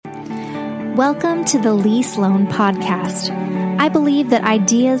Welcome to the Lee Sloan Podcast. I believe that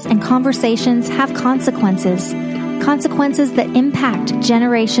ideas and conversations have consequences that impact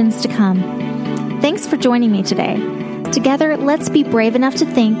generations to come. Thanks for joining me today. Together, let's be brave enough to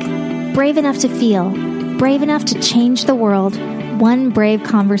think, brave enough to feel, brave enough to change the world, one brave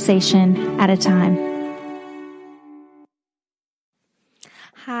conversation at a time.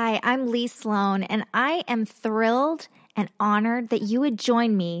 Hi, I'm Lee Sloan, and I am thrilled and honored that you would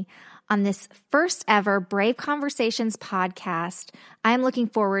join me on this first ever Brave Conversations podcast. I'm looking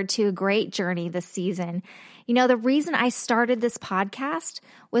forward to a great journey this season. You know, the reason I started this podcast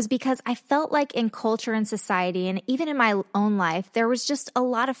was because I felt like in culture and society, and even in my own life, there was just a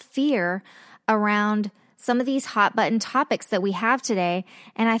lot of fear around some of these hot button topics that we have today.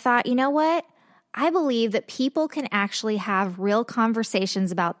 And I thought, you know what? I believe that people can actually have real conversations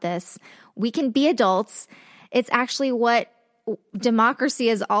about this. We can be adults. It's actually what democracy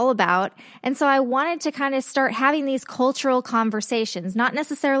is all about. And so I wanted to kind of start having these cultural conversations, not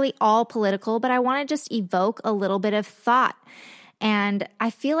necessarily all political, but I want to just evoke a little bit of thought. And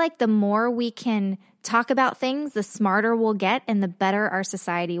I feel like the more we can talk about things, the smarter we'll get and the better our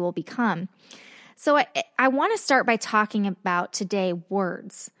society will become. So I want to start by talking about today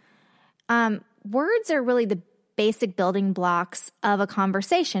words. Words are really the basic building blocks of a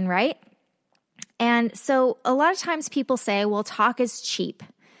conversation, right? And so a lot of times people say, well, talk is cheap.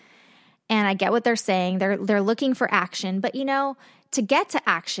 And I get what they're saying. They're looking for action. But, you know, to get to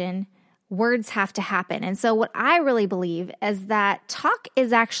action, words have to happen. And so what I really believe is that talk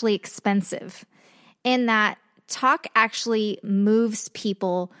is actually expensive, in that talk actually moves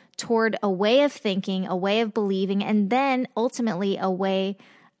people toward a way of thinking, a way of believing, and then ultimately a way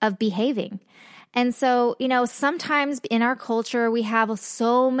of behaving. And so, you know, sometimes in our culture, we have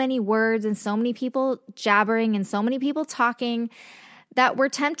so many words and so many people jabbering and so many people talking that we're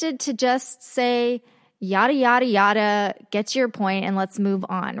tempted to just say, yada, yada, yada, get to your point and let's move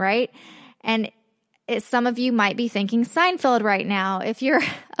on, right? And some of you might be thinking Seinfeld right now. If you're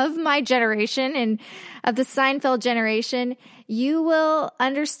of my generation and of the Seinfeld generation, you will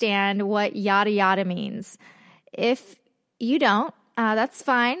understand what yada, yada means. If you don't, that's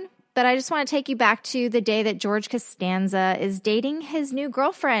fine. But I just want to take you back to the day that George Costanza is dating his new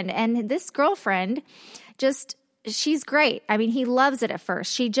girlfriend. And this girlfriend she's great. I mean, he loves it at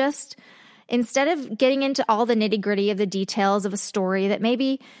first. She just, instead of getting into all the nitty-gritty of the details of a story that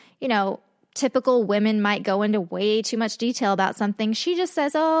maybe, you know, typical women might go into way too much detail about something, she just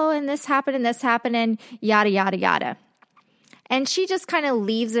says, oh, and this happened and yada, yada, yada. And she just kind of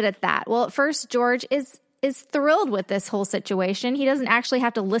leaves it at that. Well, at first, George is thrilled with this whole situation. He doesn't actually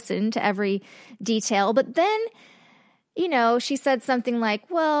have to listen to every detail. But then, you know, she said something like,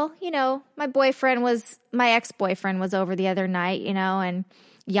 well, you know, my ex-boyfriend was over the other night, you know, and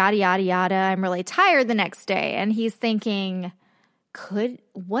yada, yada, yada. I'm really tired the next day. And he's thinking,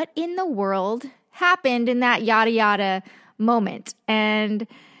 what in the world happened in that yada, yada moment? And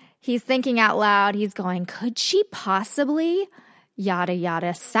he's thinking out loud. He's going, could she possibly yada,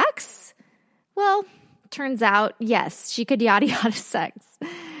 yada sex? Well, turns out, yes, she could yada yada sex.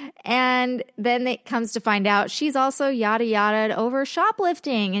 And then it comes to find out she's also yada yada over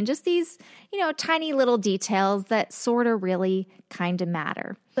shoplifting and just these, you know, tiny little details that sort of really kind of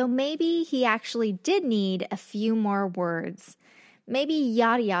matter. So maybe he actually did need a few more words. Maybe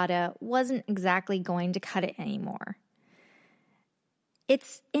yada yada wasn't exactly going to cut it anymore.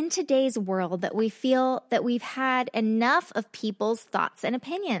 It's in today's world that we feel that we've had enough of people's thoughts and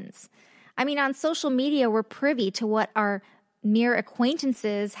opinions. I mean, on social media, we're privy to what our mere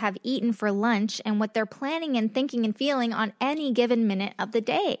acquaintances have eaten for lunch and what they're planning and thinking and feeling on any given minute of the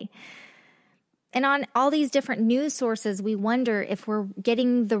day. And on all these different news sources, we wonder if we're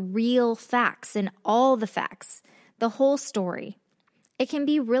getting the real facts and all the facts, the whole story. It can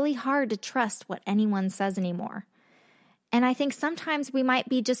be really hard to trust what anyone says anymore. And I think sometimes we might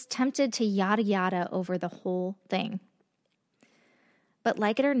be just tempted to yada yada over the whole thing. But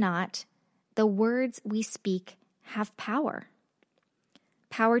like it or not, the words we speak have power.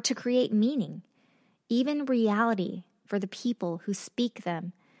 Power to create meaning, even reality for the people who speak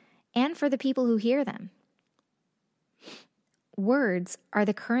them and for the people who hear them. Words are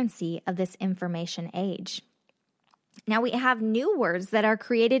the currency of this information age. Now we have new words that are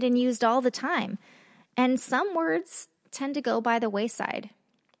created and used all the time, and some words tend to go by the wayside.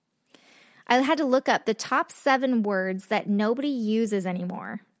 I had to look up the top 7 words that nobody uses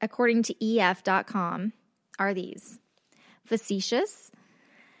anymore, according to EF.com, are these: facetious,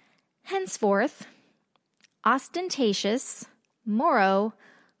 henceforth, ostentatious, moro,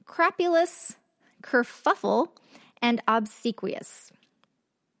 crapulous, kerfuffle, and obsequious.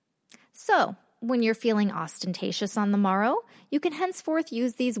 So, when you're feeling ostentatious on the morrow, you can henceforth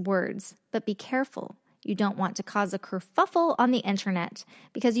use these words, but be careful. You don't want to cause a kerfuffle on the internet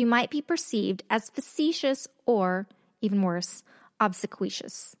because you might be perceived as facetious or, even worse,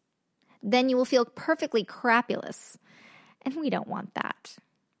 obsequious. Then you will feel perfectly crapulous, and we don't want that.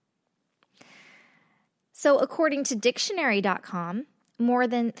 So according to dictionary.com, more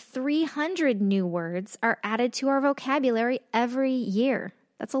than 300 new words are added to our vocabulary every year.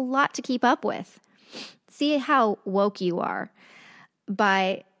 That's a lot to keep up with. See how woke you are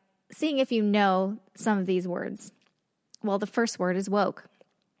by seeing if you know some of these words. Well, the first word is woke.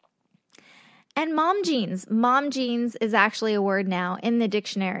 And mom jeans. Mom jeans is actually a word now in the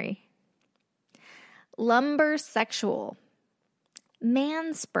dictionary. Lumbersexual.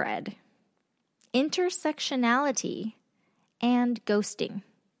 Manspread. Intersectionality. And ghosting.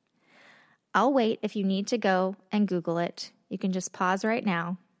 I'll wait if you need to go and Google it. You can just pause right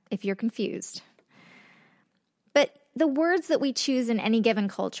now if you're confused. But the words that we choose in any given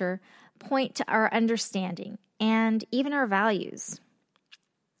culture point to our understanding and even our values.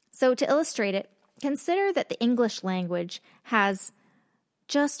 So to illustrate it, consider that the English language has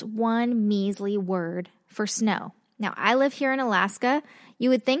just one measly word for snow. Now, I live here in Alaska. You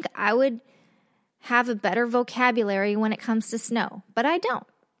would think I would have a better vocabulary when it comes to snow, but I don't.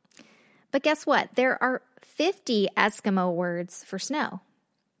 But guess what? There are 50 Eskimo words for snow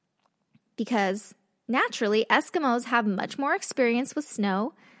because naturally Eskimos have much more experience with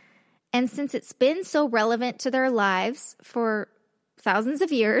snow, and since it's been so relevant to their lives for thousands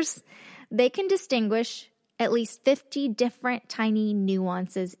of years, they can distinguish at least 50 different tiny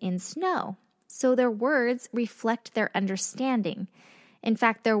nuances in snow. So their words reflect their understanding. In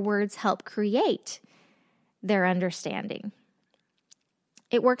fact, their words help create their understanding.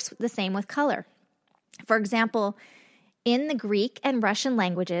 It works the same with color. For example, in the Greek and Russian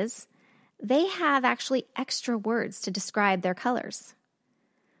languages, they have actually extra words to describe their colors.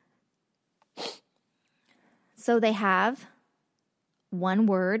 So they have one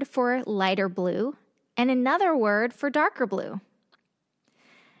word for lighter blue and another word for darker blue.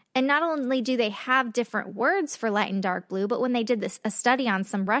 And not only do they have different words for light and dark blue, but when they did a study on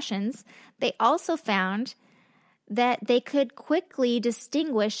some Russians, they also found that they could quickly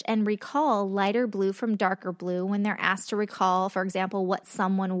distinguish and recall lighter blue from darker blue when they're asked to recall, for example, what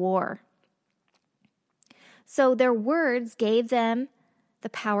someone wore. So their words gave them the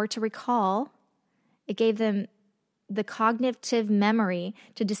power to recall. It gave them the cognitive memory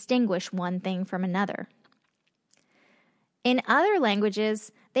to distinguish one thing from another. In other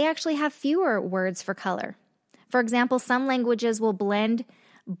languages, they actually have fewer words for color. For example, some languages will blend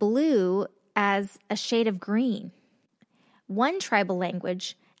blue as a shade of green. One tribal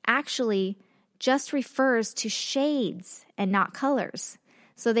language actually just refers to shades and not colors,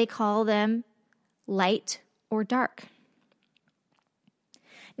 so they call them light or dark.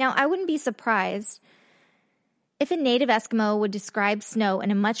 Now, I wouldn't be surprised if a native Eskimo would describe snow in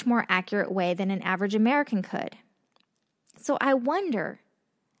a much more accurate way than an average American could. So I wonder,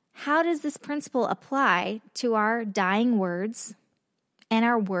 how does this principle apply to our dying words and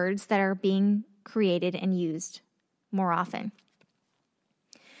our words that are being created and used more often?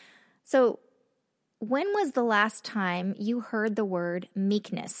 So, when was the last time you heard the word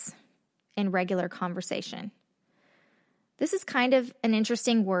meekness in regular conversation? This is kind of an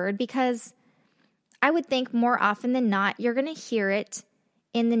interesting word because I would think more often than not, you're going to hear it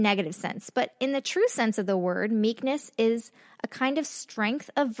in the negative sense. But in the true sense of the word, meekness is a kind of strength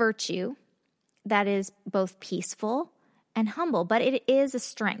of virtue that is both peaceful and humble, but it is a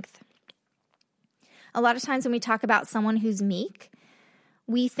strength. A lot of times when we talk about someone who's meek,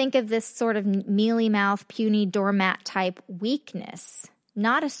 we think of this sort of mealy-mouthed, puny, doormat type weakness,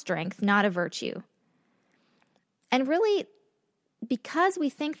 not a strength, not a virtue. And really, because we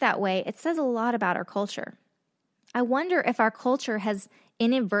think that way, it says a lot about our culture. I wonder if our culture has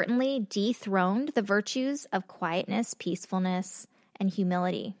inadvertently dethroned the virtues of quietness, peacefulness, and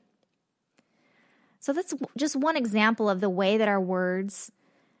humility. So that's just one example of the way that our words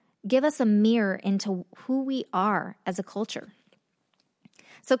give us a mirror into who we are as a culture.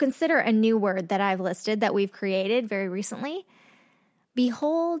 So consider a new word that I've listed that we've created very recently.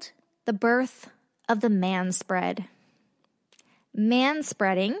 Behold the birth of the manspread.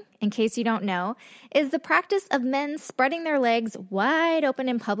 Manspreading, in case you don't know, is the practice of men spreading their legs wide open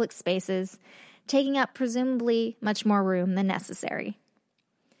in public spaces, taking up presumably much more room than necessary.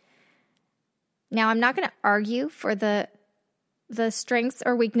 Now, I'm not going to argue for the strengths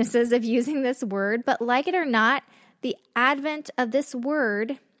or weaknesses of using this word, but like it or not, the advent of this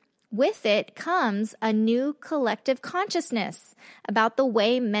word With it comes a new collective consciousness about the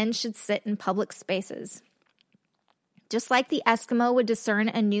way men should sit in public spaces. Just like the Eskimo would discern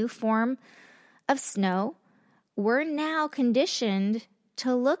a new form of snow, we're now conditioned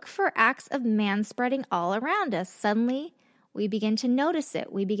to look for acts of manspreading all around us. Suddenly, we begin to notice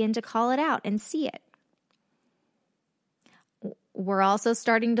it. We begin to call it out and see it. We're also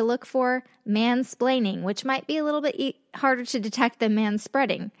starting to look for mansplaining, which might be a little bit harder to detect than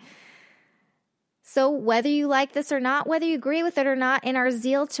manspreading. So whether you like this or not, whether you agree with it or not, in our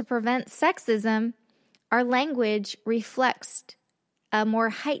zeal to prevent sexism, our language reflects a more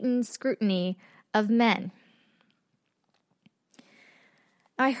heightened scrutiny of men.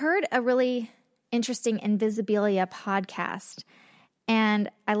 I heard a really interesting Invisibilia podcast, and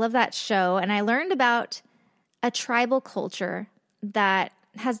I love that show, and I learned about a tribal culture that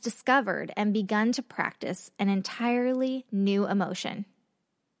has discovered and begun to practice an entirely new emotion.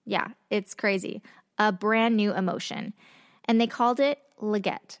 Yeah, it's crazy. A brand new emotion. And they called it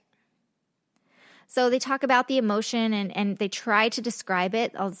Leggett. So they talk about the emotion and they try to describe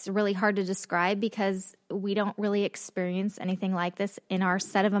it. It's really hard to describe because we don't really experience anything like this in our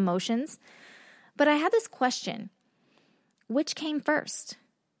set of emotions. But I had this question. Which came first?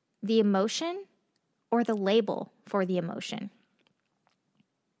 The emotion or the label for the emotion?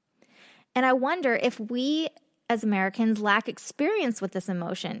 And I wonder if we as Americans lack experience with this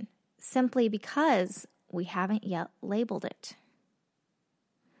emotion simply because we haven't yet labeled it.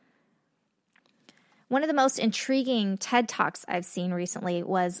 One of the most intriguing TED Talks I've seen recently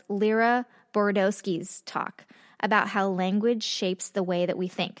was Lyra Borodowski's talk about how language shapes the way that we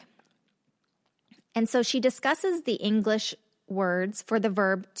think. And so she discusses the English words for the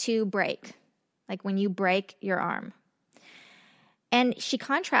verb to break, like when you break your arm. And she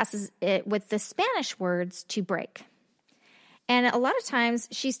contrasts it with the Spanish words to break. And a lot of times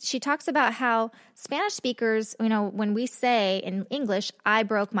she talks about how Spanish speakers, when we say in English, I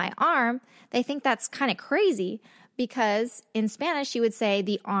broke my arm, they think that's kind of crazy because in Spanish you would say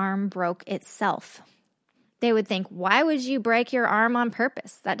the arm broke itself. They would think, why would you break your arm on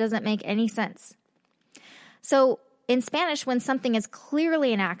purpose? That doesn't make any sense. So in Spanish, when something is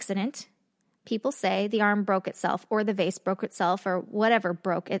clearly an accident, people say the arm broke itself or the vase broke itself or whatever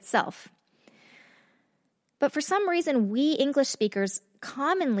broke itself. But for some reason, we English speakers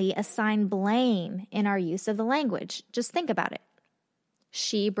commonly assign blame in our use of the language. Just think about it.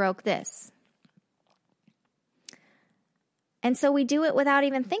 She broke this. And so we do it without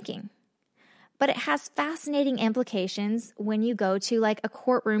even thinking. But it has fascinating implications when you go to like a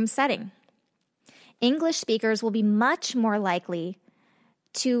courtroom setting. English speakers will be much more likely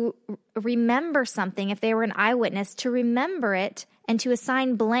to remember something if they were an eyewitness, to remember it and to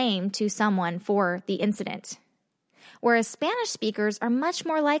assign blame to someone for the incident. Whereas Spanish speakers are much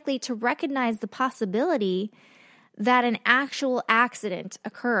more likely to recognize the possibility that an actual accident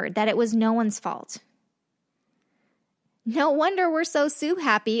occurred, that it was no one's fault. No wonder we're so soup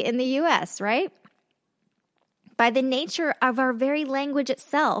happy in the U.S., right? By the nature of our very language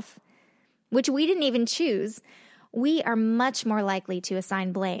itself, which we didn't even choose, we are much more likely to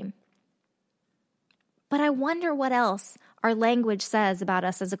assign blame. But I wonder what else our language says about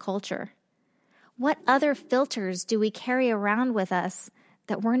us as a culture. What other filters do we carry around with us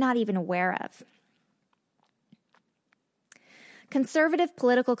that we're not even aware of? Conservative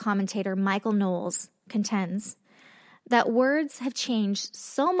political commentator Michael Knowles contends that words have changed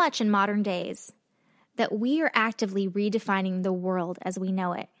so much in modern days that we are actively redefining the world as we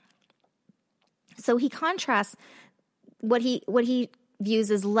know it. So he contrasts what he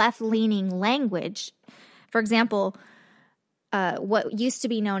views as left-leaning language. For example, what used to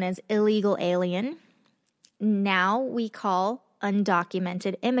be known as illegal alien, now we call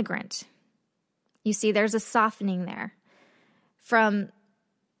undocumented immigrant. You see, there's a softening there from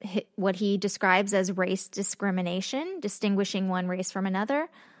what he describes as race discrimination, distinguishing one race from another,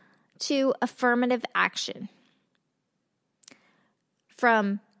 to affirmative action.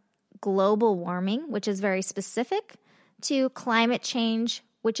 From global warming, which is very specific, to climate change,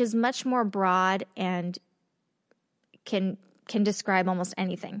 which is much more broad and can describe almost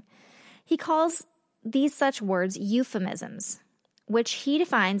anything. He calls these such words euphemisms, which he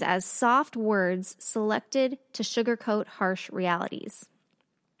defines as soft words selected to sugarcoat harsh realities.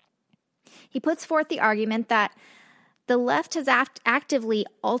 He puts forth the argument that the left has actively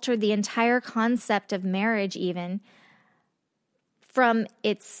altered the entire concept of marriage even from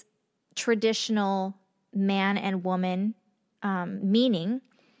its traditional man and woman meaning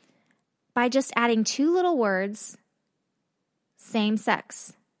by just adding two little words, same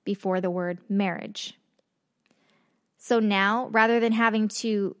sex, before the word marriage. So now, rather than having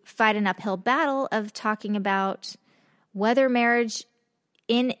to fight an uphill battle of talking about whether marriage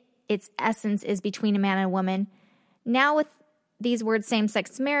in its essence is between a man and a woman, now with these words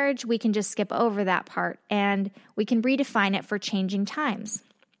same-sex marriage, we can just skip over that part and we can redefine it for changing times.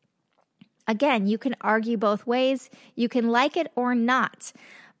 Again, you can argue both ways. You can like it or not,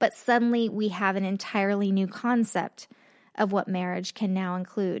 but suddenly we have an entirely new concept of what marriage can now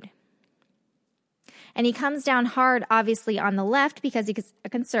include. And he comes down hard, obviously, on the left because he's a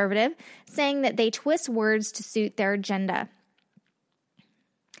conservative, saying that they twist words to suit their agenda.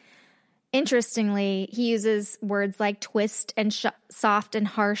 Interestingly, he uses words like twist and soft and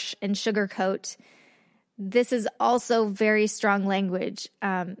harsh and sugarcoat. This is also very strong language.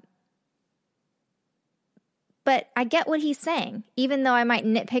 But I get what he's saying. Even though I might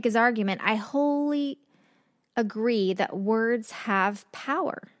nitpick his argument, I wholly agree that words have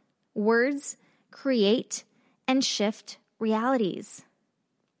power. Words create and shift realities.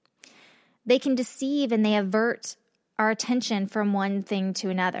 They can deceive and they avert our attention from one thing to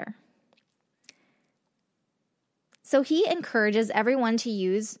another. So he encourages everyone to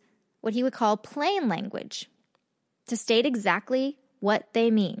use what he would call plain language to state exactly what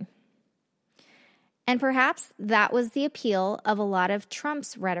they mean. And perhaps that was the appeal of a lot of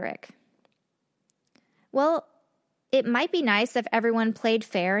Trump's rhetoric. Well, it might be nice if everyone played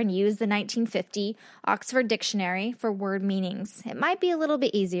fair and used the 1950 Oxford Dictionary for word meanings. It might be a little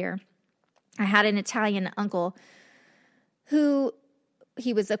bit easier. I had an Italian uncle who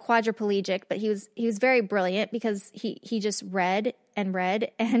he was a quadriplegic, but he was very brilliant because he just read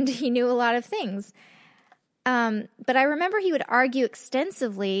and he knew a lot of things. But I remember he would argue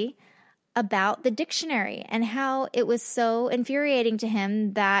extensively about the dictionary and how it was so infuriating to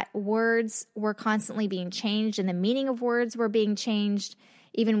him that words were constantly being changed and the meaning of words were being changed.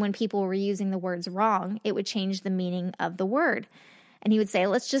 Even when people were using the words wrong, it would change the meaning of the word. And he would say,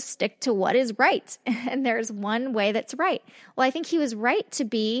 let's just stick to what is right. And there's one way that's right. Well, I think he was right to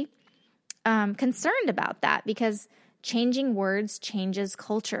be concerned about that because changing words changes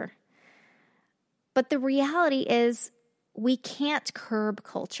culture. But the reality is we can't curb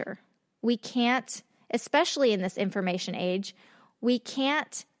culture. We can't, especially in this information age, we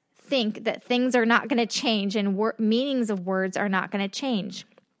can't think that things are not going to change and meanings of words are not going to change.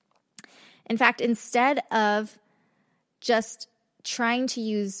 In fact, instead of just trying to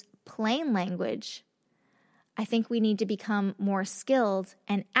use plain language, I think we need to become more skilled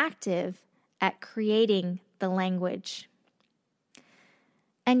and active at creating the language.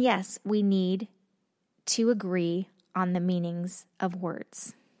 And yes, we need to agree on the meanings of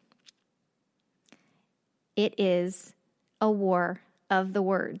words. It is a war of the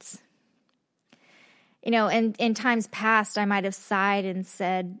words. You know, and in times past, I might have sighed and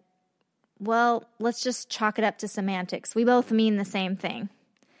said, well, let's just chalk it up to semantics. We both mean the same thing.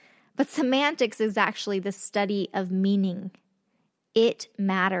 But semantics is actually the study of meaning. It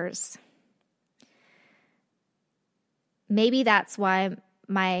matters. Maybe that's why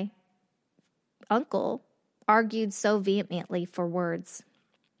my uncle argued so vehemently for words.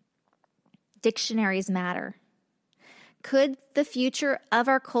 Dictionaries matter. Could the future of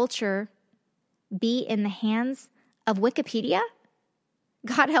our culture be in the hands of Wikipedia?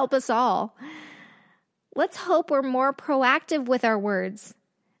 God help us all. Let's hope we're more proactive with our words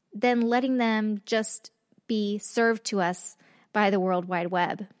than letting them just be served to us by the World Wide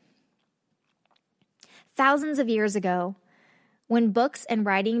Web. Thousands of years ago, when books and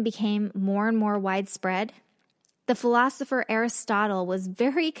writing became more and more widespread, the philosopher Aristotle was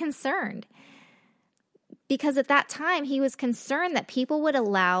very concerned because at that time he was concerned that people would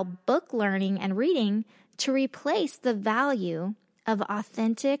allow book learning and reading to replace the value of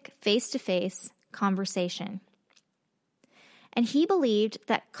authentic face-to-face conversation. And he believed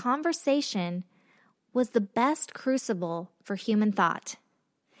that conversation was the best crucible for human thought,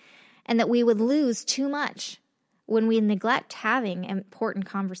 and that we would lose too much when we neglect having important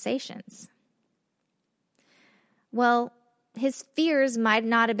conversations. Well, his fears might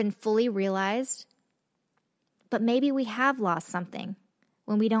not have been fully realized, but maybe we have lost something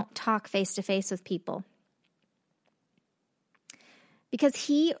when we don't talk face-to-face with people. Because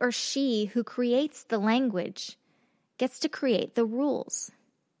he or she who creates the language gets to create the rules.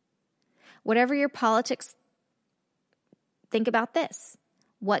 Whatever your politics, think about this.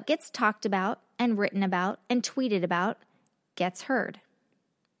 What gets talked about and written about and tweeted about gets heard.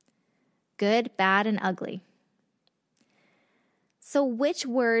 Good, bad, and ugly. So which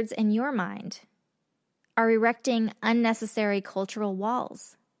words in your mind are erecting unnecessary cultural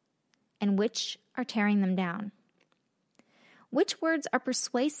walls, and which are tearing them down? Which words are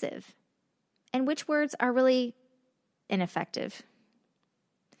persuasive, and which words are really ineffective.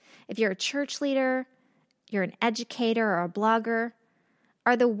 If you're a church leader, you're an educator or a blogger,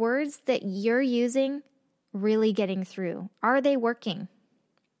 are the words that you're using really getting through? Are they working?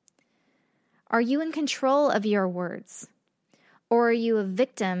 Are you in control of your words? Or are you a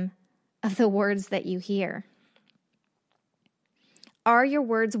victim of the words that you hear? Are your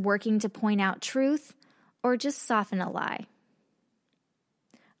words working to point out truth or just soften a lie?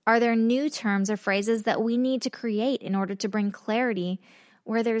 Are there new terms or phrases that we need to create in order to bring clarity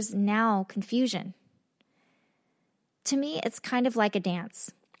where there's now confusion? To me, it's kind of like a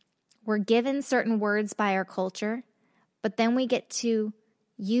dance. We're given certain words by our culture, but then we get to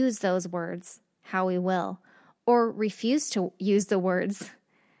use those words how we will, or refuse to use the words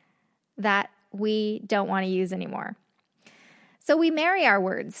that we don't want to use anymore. So we marry our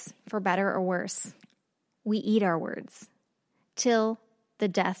words, for better or worse. We eat our words, till the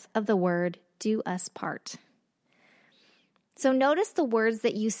death of the word do us part. So notice the words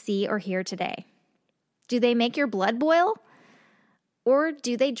that you see or hear today. Do they make your blood boil? Or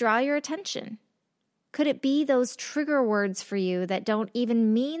do they draw your attention? Could it be those trigger words for you that don't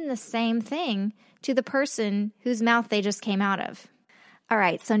even mean the same thing to the person whose mouth they just came out of? All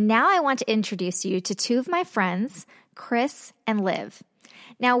right, so now I want to introduce you to two of my friends, Chris and Liv.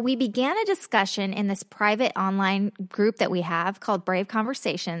 Now, we began a discussion in this private online group that we have called Brave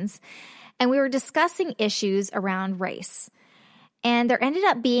Conversations, and we were discussing issues around race. And there ended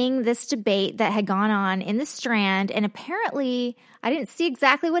up being this debate that had gone on in the Strand, and apparently, I didn't see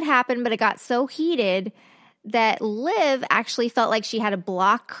exactly what happened, but it got so heated that Liv actually felt like she had to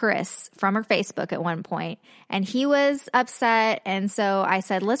block Chris from her Facebook at one point, and he was upset, and so I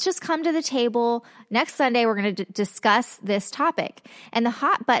said, let's just come to the table. Next Sunday, we're going to discuss this topic. And the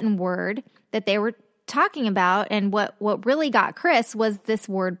hot button word that they were talking about, and what really got Chris, was this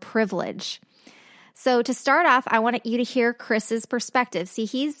word privilege. So to start off, I want you to hear Chris's perspective. See,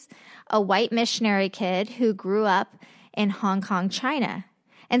 he's a white missionary kid who grew up in Hong Kong, China.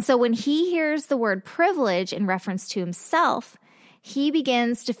 And so when he hears the word privilege in reference to himself, he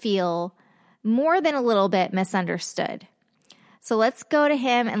begins to feel more than a little bit misunderstood. So let's go to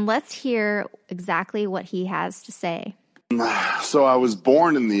him and let's hear exactly what he has to say. So I was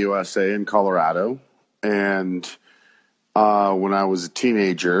born in the USA in Colorado. And when I was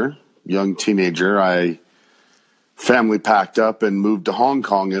a young teenager, family packed up and moved to Hong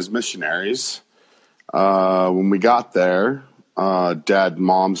Kong as missionaries. When we got there, Dad and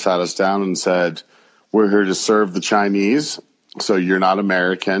Mom sat us down and said, we're here to serve the Chinese, so you're not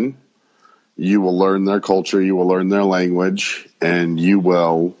American. You will learn their culture, you will learn their language, and you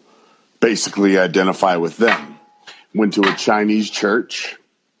will basically identify with them. Went to a Chinese church.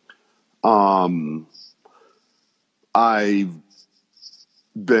 I've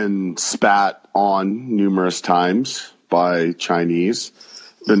been spat on numerous times by Chinese,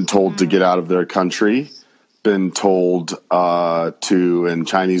 been told to get out of their country, been told to, in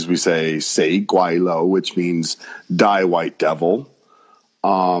Chinese we say guai lo, which means die white devil.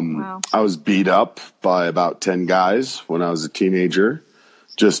 Wow. I was beat up by about 10 guys when I was a teenager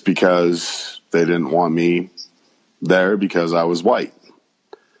just because they didn't want me there because I was white.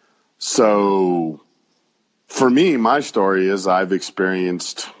 So for me, my story is I've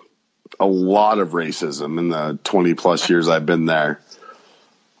experienced a lot of racism in the 20 plus years I've been there.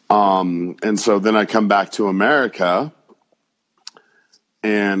 And so then I come back to America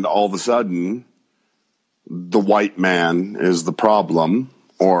and all of a sudden the white man is the problem,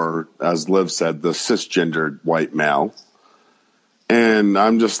 or as Liv said, the cisgendered white male. And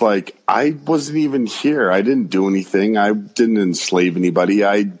I'm just like, I wasn't even here. I didn't do anything. I didn't enslave anybody.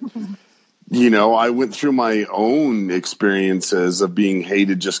 I went through my own experiences of being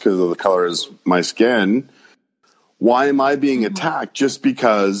hated just because of the color of my skin. Why am I being attacked just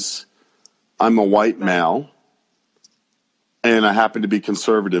because I'm a white male and I happen to be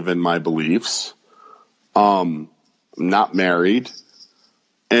conservative in my beliefs? I'm not married.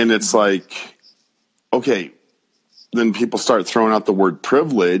 And it's like, okay, then people start throwing out the word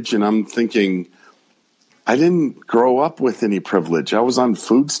privilege, and I'm thinking, I didn't grow up with any privilege. I was on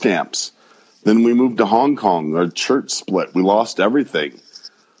food stamps. Then we moved to Hong Kong. Our church split. We lost everything.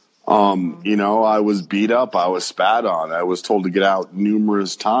 I was beat up. I was spat on. I was told to get out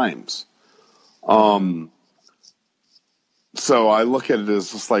numerous times. So I look at it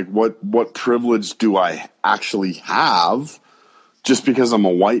as just like, what privilege do I actually have just because I'm a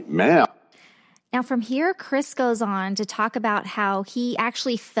white male? Now from here, Chris goes on to talk about how he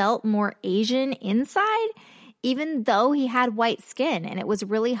actually felt more Asian inside, even though he had white skin, and it was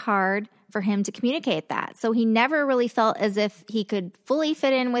really hard for him to communicate that. So he never really felt as if he could fully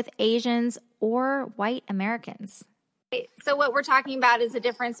fit in with Asians or white Americans. So what we're talking about is the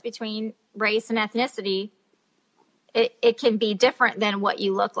difference between race and ethnicity. It can be different than what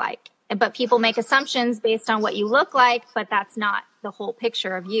you look like. But people make assumptions based on what you look like, but that's not the whole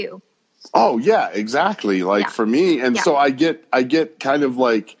picture of you. Oh yeah, exactly. Like for me, and so I get kind of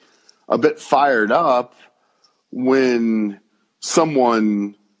like a bit fired up when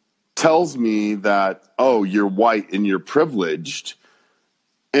someone tells me that, oh, you're white and you're privileged.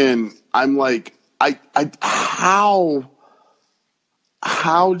 And I'm like, how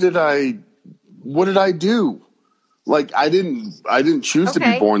what did I do? Like, I didn't choose to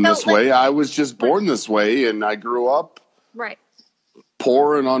be born this way. I was just born this way, and I grew up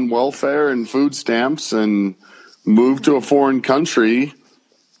poor and on welfare and food stamps and moved to a foreign country.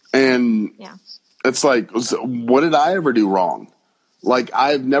 And it's like, what did I ever do wrong? Like,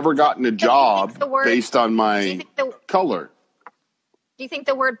 I've never gotten a job based on my color. Do you think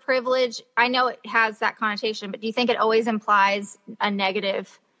the word privilege, I know it has that connotation, but do you think it always implies a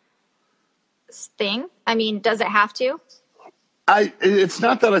negative thing? I mean, does it have to? It's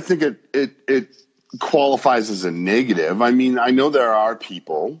not that I think it qualifies as a negative. I mean, I know there are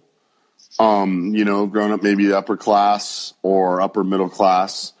people, growing up maybe upper class or upper middle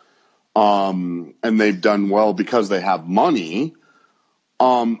class, and they've done well because they have money.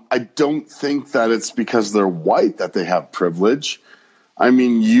 I don't think that it's because they're white that they have privilege. I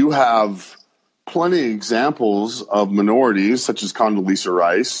mean, you have plenty of examples of minorities such as Condoleezza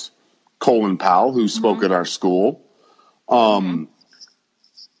Rice, Colin Powell, who spoke at our school, who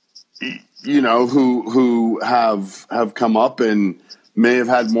have come up and may have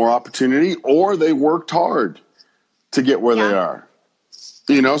had more opportunity, or they worked hard to get where they are.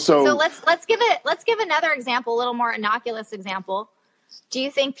 So let's give another example, a little more innocuous example. Do you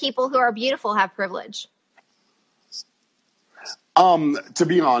think people who are beautiful have privilege? To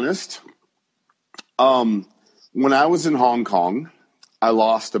be honest, when I was in Hong Kong, I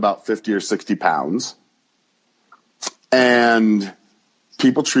lost about 50 or 60 pounds, and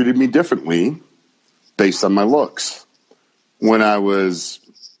people treated me differently based on my looks. When I was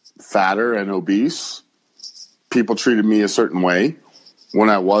fatter and obese, people treated me a certain way. When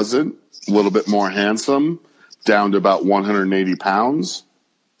I wasn't, a little bit more handsome, down to about 180 pounds.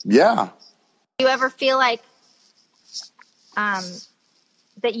 Yeah. Do you ever feel like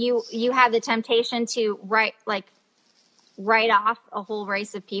that you had the temptation to write off a whole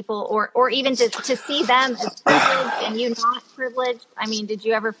race of people, or even to see them as privileged and you not privileged? I mean, did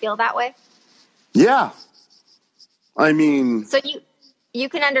you ever feel that way? Yeah. I mean, so you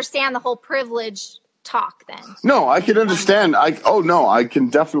can understand the whole privilege talk then? No, I can understand. I can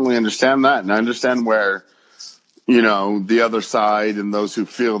definitely understand that. And I understand where, the other side and those who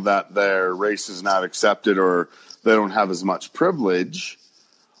feel that their race is not accepted or they don't have as much privilege.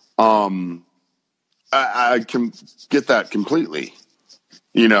 I can get that completely,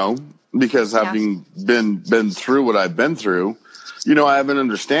 because having been through what I've been through, I have an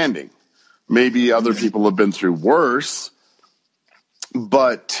understanding. Maybe other people have been through worse,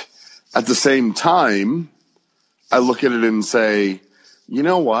 but at the same time, I look at it and say, you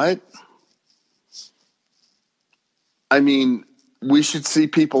know what? I mean, we should see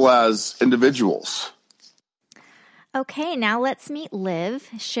people as individuals. Okay, now let's meet Liv,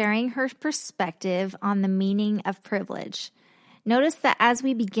 sharing her perspective on the meaning of privilege. Notice that as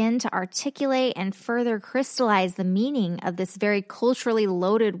we begin to articulate and further crystallize the meaning of this very culturally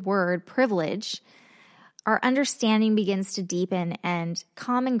loaded word, privilege, our understanding begins to deepen and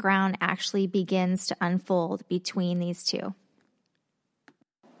common ground actually begins to unfold between these two.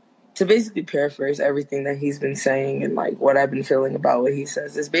 To basically paraphrase everything that he's been saying and what I've been feeling about what he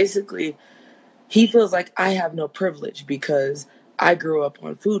says is basically he feels like I have no privilege because I grew up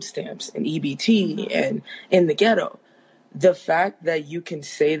on food stamps and EBT and in the ghetto. The fact that you can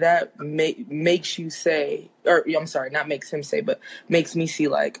say that makes you say, or I'm sorry, not makes him say, but makes me see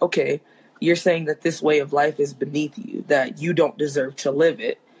okay, you're saying that this way of life is beneath you, that you don't deserve to live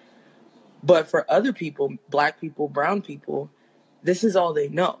it. But for other people, black people, brown people, this is all they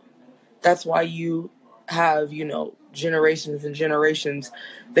know. That's why you have, generations and generations,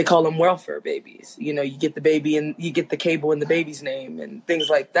 they call them welfare babies. You get the baby and you get the cable in the baby's name and things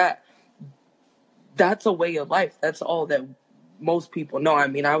like that. That's a way of life. That's all that most people know. I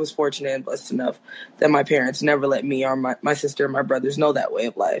mean, I was fortunate and blessed enough that my parents never let me or my sister and my brothers know that way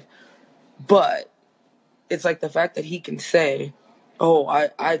of life. But it's the fact that he can say, oh,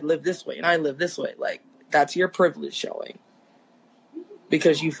 I live this way and I live this way. That's your privilege showing.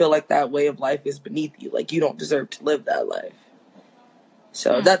 Because you feel like that way of life is beneath you. You don't deserve to live that life.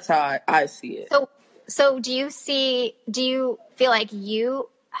 So that's how I see it. So do you feel like you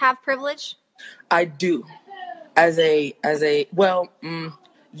have privilege? I do.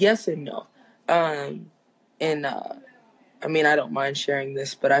 Yes and no. And I mean, I don't mind sharing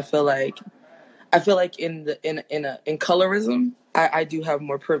this, but I feel like in colorism, I do have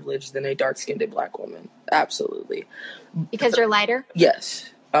more privilege than a dark-skinned Black woman. Absolutely. Because you're lighter? Yes.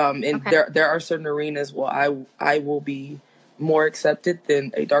 And Okay. there are certain arenas where I will be more accepted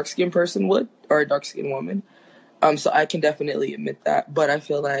than a dark-skinned person would, or a dark-skinned woman. So I can definitely admit that. But I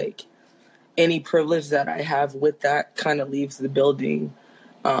feel like any privilege that I have with that kind of leaves the building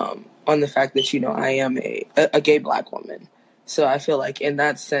on the fact that, I am a gay Black woman. So I feel like in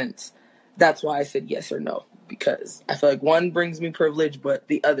that sense, that's why I said yes or no. Because I feel like one brings me privilege, but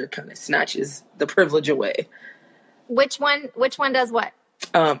the other kind of snatches the privilege away. Which one does what?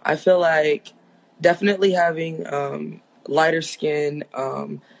 I feel like definitely having lighter skin,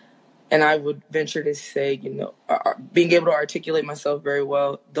 and I would venture to say, being able to articulate myself very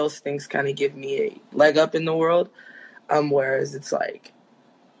well, those things kind of give me a leg up in the world. Whereas it's like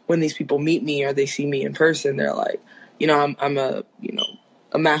when these people meet me or they see me in person, they're like, I'm a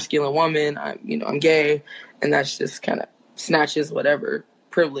masculine woman. I'm gay, and that's just kind of snatches whatever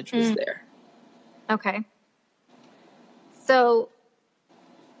privilege was there. Okay. So,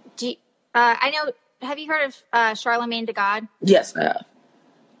 I know. Have you heard of Charlemagne de God? Yes, I have.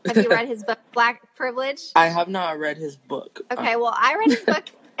 Have you read his book, Black Privilege? I have not read his book. Okay, well, I read his book,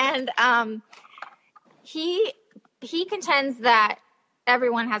 and he contends that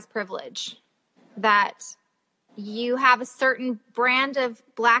everyone has privilege, that you have a certain brand of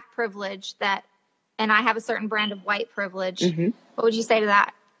Black privilege and I have a certain brand of white privilege. Mm-hmm. What would you say to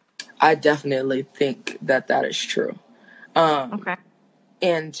that? I definitely think that is true. Okay.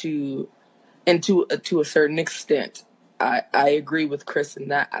 And to a certain extent, I agree with Chris in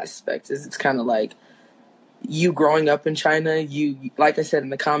that aspect. Is it's kind of like you growing up in China. You, like I said in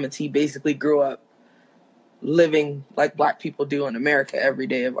the comments, he basically grew up living like Black people do in America every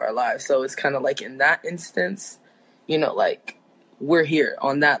day of our lives. So it's kind of like in that instance, like we're here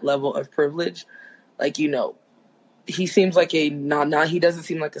on that level of privilege. Like, he seems like he doesn't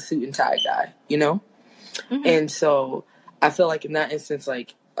seem like a suit and tie guy, Mm-hmm. And so I feel like in that instance,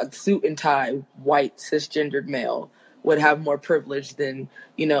 like a suit and tie, white, cisgendered male would have more privilege than,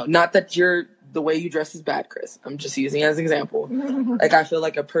 not that the way you dress is bad, Chris. I'm just using it as an example. Like, I feel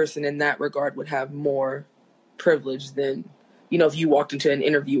like a person in that regard would have more privilege than, if you walked into an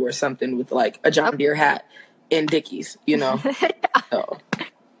interview or something with like a John Deere hat and Dickies, So.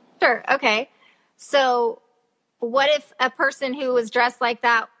 Sure. Okay. So what if a person who was dressed like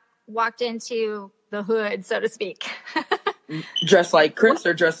that walked into the hood, so to speak? Dressed like Chris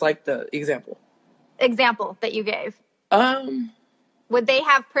or dressed like the example that you gave? Would they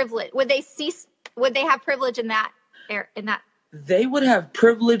have privilege? Would they have privilege in that? They would have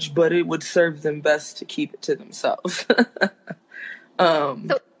privilege, but it would serve them best to keep it to themselves. So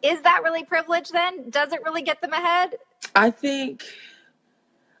is that really privilege then? Does it really get them ahead? I think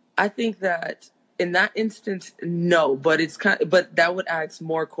that in that instance, no, but but that would ask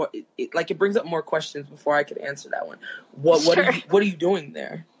more, it brings up more questions before I could answer that one. What are you doing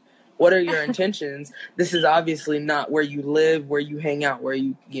there? What are your intentions? This is obviously not where you live, where you hang out, where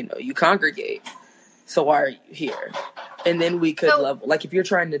you congregate. So why are you here? And then we could level, like if you're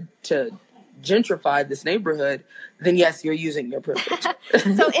trying to gentrify this neighborhood, then yes, you're using your privilege. So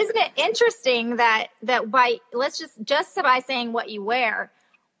isn't it interesting that by by saying what you wear,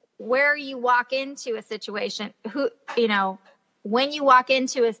 where you walk into a situation, when you walk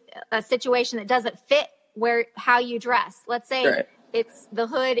into a situation that doesn't fit how you dress, let's say right. It's the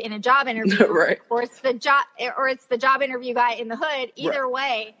hood in a job interview, right. or it's the job interview guy in the hood. Either right.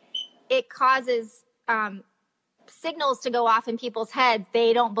 way, it causes signals to go off in people's heads.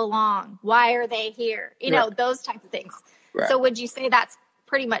 They don't belong. Why are they here? Right. Those types of things. Right. So would you say that's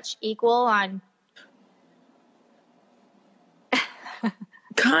pretty much equal on?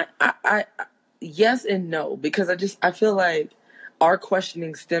 Yes and no, because I feel like our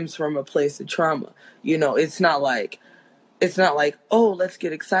questioning stems from a place of trauma. It's not like, oh, let's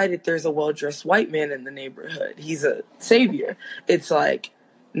get excited. There's a well-dressed white man in the neighborhood. He's a savior. It's like,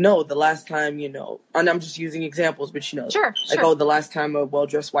 no, the last time, and I'm just using examples, but sure. Oh, the last time a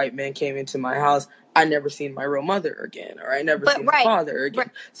well-dressed white man came into my house, I never seen my real mother again, or I never seen my father again.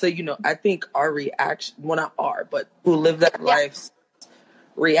 Right. So, I think our reaction, well, not our, but who live that life's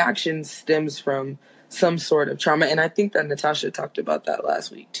reaction stems from some sort of trauma. And I think that Natasha talked about that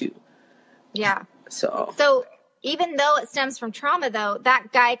last week too. Yeah. So even though it stems from trauma, though,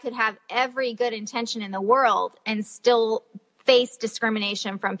 that guy could have every good intention in the world and still face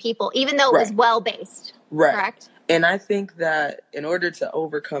discrimination from people, even though it was well-based. Right. Correct? And I think that in order to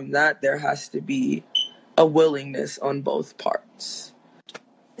overcome that, there has to be a willingness on both parts.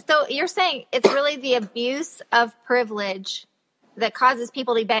 So you're saying it's really the abuse of privilege that causes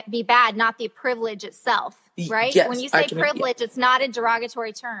people to be bad, not the privilege itself, right? Yes, when you say privilege, it's not a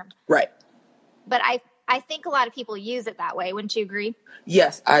derogatory term. Right. But I think a lot of people use it that way. Wouldn't you agree?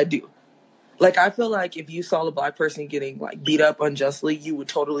 Yes, I do. Like, I feel like if you saw a black person getting, like, beat up unjustly, you would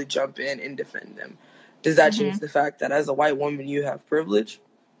totally jump in and defend them. Does that change the fact that as a white woman, you have privilege?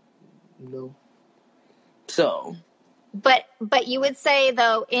 No. So. But you would say,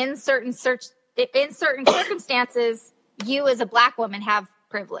 though, in certain circumstances, you as a black woman have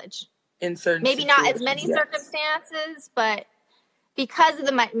privilege. In certain maybe not as many circumstances, but because of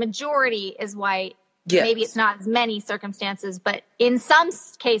the majority is white, maybe it's not as many circumstances, but in some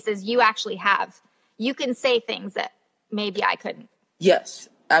cases you actually have. You can say things that maybe I couldn't. Yes,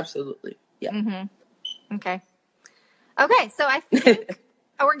 absolutely. Yeah. Mm-hmm. Okay, so I think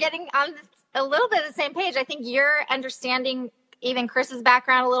we're getting on a little bit of the same page. I think you're understanding even Chris's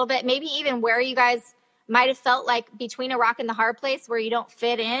background a little bit, maybe even where you guys might have felt like between a rock and the hard place where you don't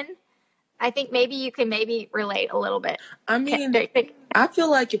fit in. I think maybe you can relate a little bit. I mean, I feel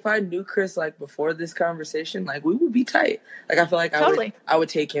like if I knew Chris, like, before this conversation, like, we would be tight. Like, I feel like I would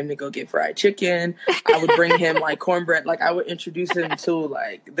take him to go get fried chicken. I would bring him, like, cornbread. Like, I would introduce him to,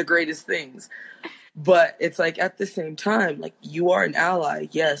 like, the greatest things. But it's like, at the same time, like, you are an ally.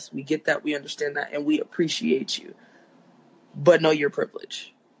 Yes, we get that. We understand that. And we appreciate you. But know your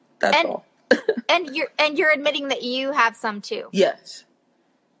privilege. That's all. and you're admitting that you have some too. Yes.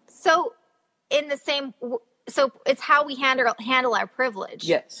 So it's how we handle our privilege.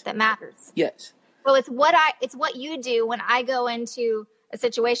 Yes. That matters. Yes. Well, it's what you do when I go into a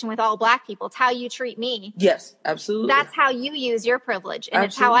situation with all black people. It's how you treat me. Yes, absolutely. That's how you use your privilege. And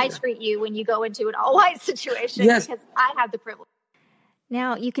It's how I treat you when you go into an all white situation. Yes. Because I have the privilege.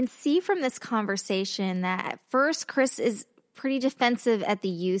 Now, you can see from this conversation that at first Chris is pretty defensive at the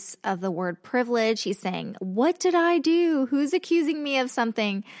use of the word privilege. He's saying, what did I do? Who's accusing me of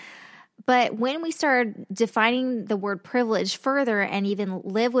something? But when we started defining the word privilege further, and even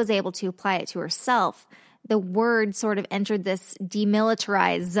Liv was able to apply it to herself, the word sort of entered this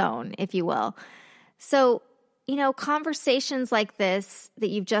demilitarized zone, if you will. So, conversations like this that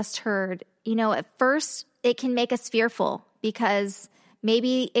you've just heard, at first it can make us fearful because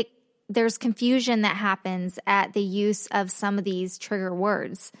maybe there's confusion that happens at the use of some of these trigger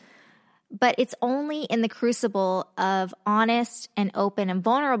words. But it's only in the crucible of honest and open and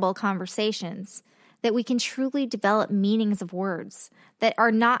vulnerable conversations that we can truly develop meanings of words that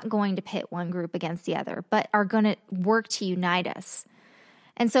are not going to pit one group against the other, but are going to work to unite us.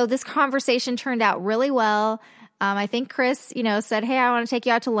 And so this conversation turned out really well. I think Chris, said, hey, I want to take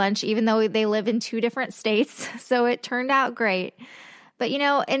you out to lunch, even though they live in 2 different states. So it turned out great. But,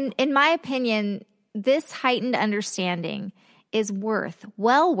 in my opinion, this heightened understanding is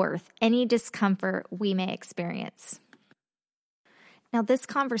well worth any discomfort we may experience. Now, this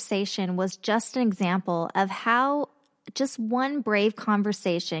conversation was just an example of how just one brave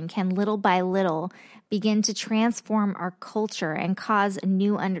conversation can little by little begin to transform our culture and cause a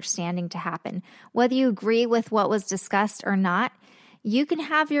new understanding to happen. Whether you agree with what was discussed or not, you can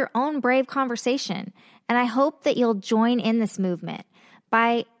have your own brave conversation. And I hope that you'll join in this movement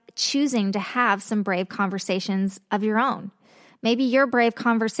by choosing to have some brave conversations of your own. Maybe your brave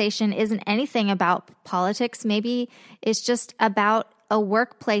conversation isn't anything about politics. Maybe it's just about a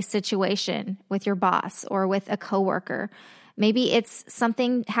workplace situation with your boss or with a coworker. Maybe it's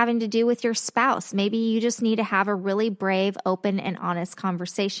something having to do with your spouse. Maybe you just need to have a really brave, open, and honest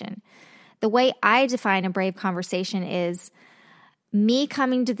conversation. The way I define a brave conversation is me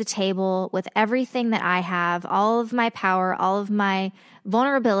coming to the table with everything that I have, all of my power, all of my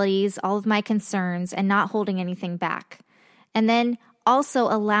vulnerabilities, all of my concerns, and not holding anything back. And then also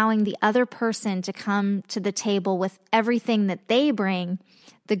allowing the other person to come to the table with everything that they bring,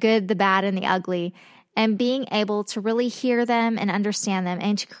 the good, the bad, and the ugly, and being able to really hear them and understand them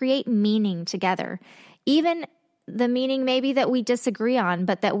and to create meaning together. Even the meaning maybe that we disagree on,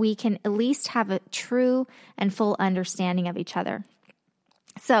 but that we can at least have a true and full understanding of each other.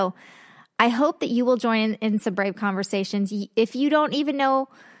 So I hope that you will join in some brave conversations. If you don't even know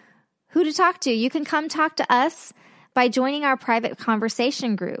who to talk to, you can come talk to us by joining our private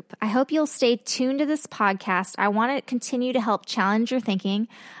conversation group. I hope you'll stay tuned to this podcast. I want to continue to help challenge your thinking.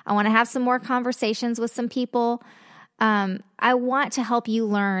 I want to have some more conversations with some people. I want to help you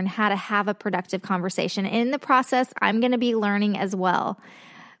learn how to have a productive conversation. And in the process, I'm going to be learning as well.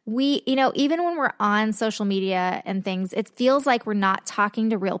 Even when we're on social media and things, it feels like we're not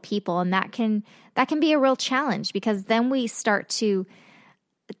talking to real people. And that can be a real challenge because then we start to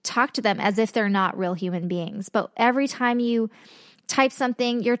talk to them as if they're not real human beings. But every time you type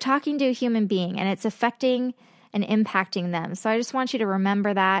something, you're talking to a human being and it's affecting and impacting them. So I just want you to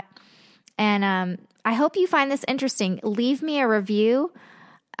remember that. And I hope you find this interesting. Leave me a review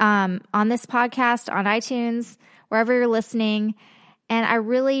on this podcast, on iTunes, wherever you're listening. And I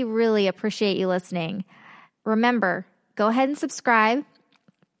really, really appreciate you listening. Remember, go ahead and subscribe.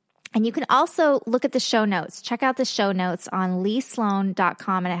 And you can also look at the show notes. Check out the show notes on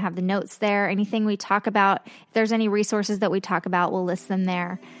leesloan.com, and I have the notes there. Anything we talk about, if there's any resources that we talk about, we'll list them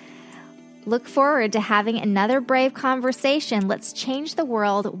there. Look forward to having another brave conversation. Let's change the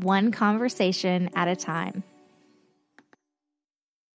world one conversation at a time.